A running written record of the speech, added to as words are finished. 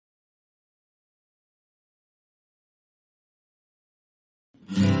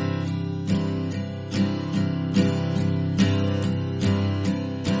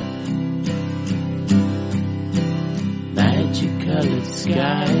clouded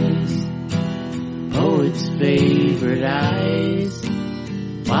skies, poet's favorite eyes,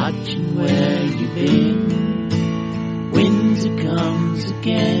 watching where you've been. Winter comes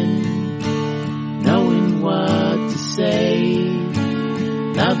again, knowing what to say.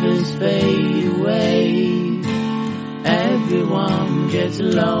 Lovers fade away, everyone gets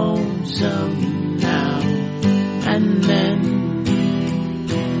lonesome now and then.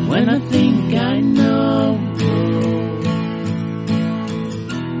 When I think I know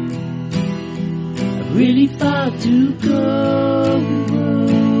I've really far to go,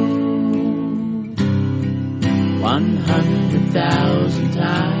 100,000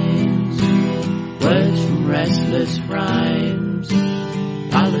 times, words from restless rhymes,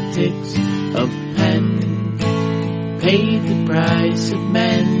 politics of pen, paid the price of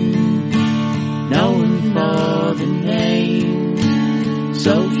men, knowing more than names,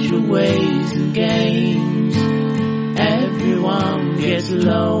 social ways and games. Everyone gets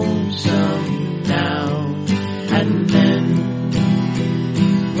lonesome now and then.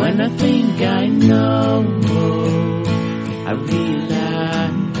 When I think I know, I realize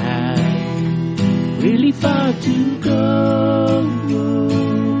really far to go.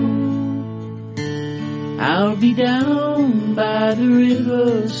 I'll be down by the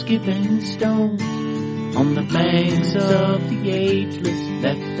river, skipping stones on the banks of the ageless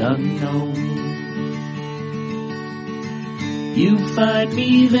left unknown. You find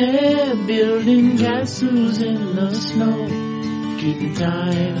me there, building castles in the snow, keeping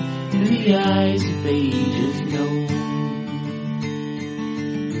time through the eyes of ages know.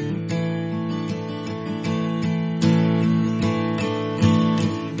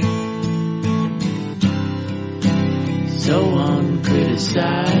 So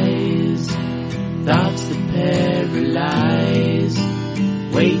uncriticized, thoughts that paralyze,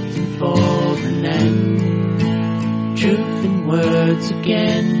 waiting for an end. Truth in words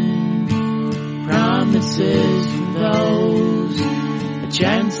again, promises from those, a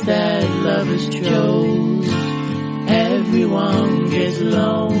chance that lovers chose. Everyone gets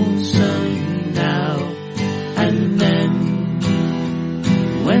lonesome now and then.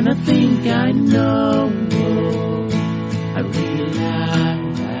 When I think I know, I realize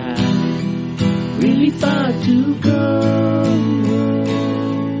really far to go.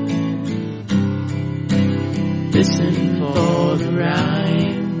 Listen for the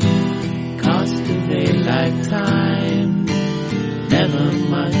rhyme, cost of a lifetime, never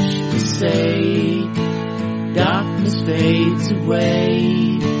much to say. Darkness fades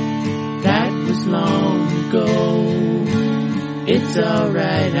away, that was long ago. It's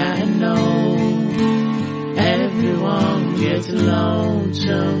alright, I know. Everyone gets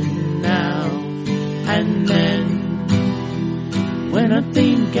lonesome now and then. When I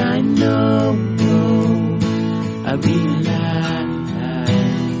think I know, I realize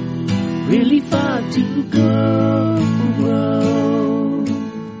really far to go.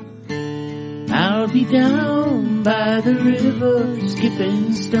 I'll be down by the river,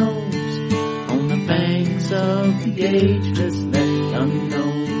 skipping stones on the banks of the ageless left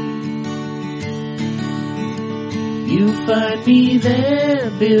unknown. You find me there,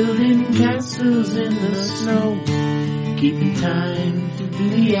 building castles in the snow, keeping time through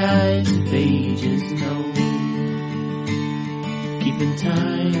the eyes of ages know. Keeping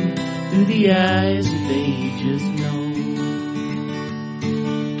time through the eyes of ages know.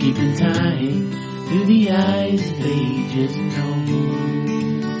 Keeping time through the eyes of ages know.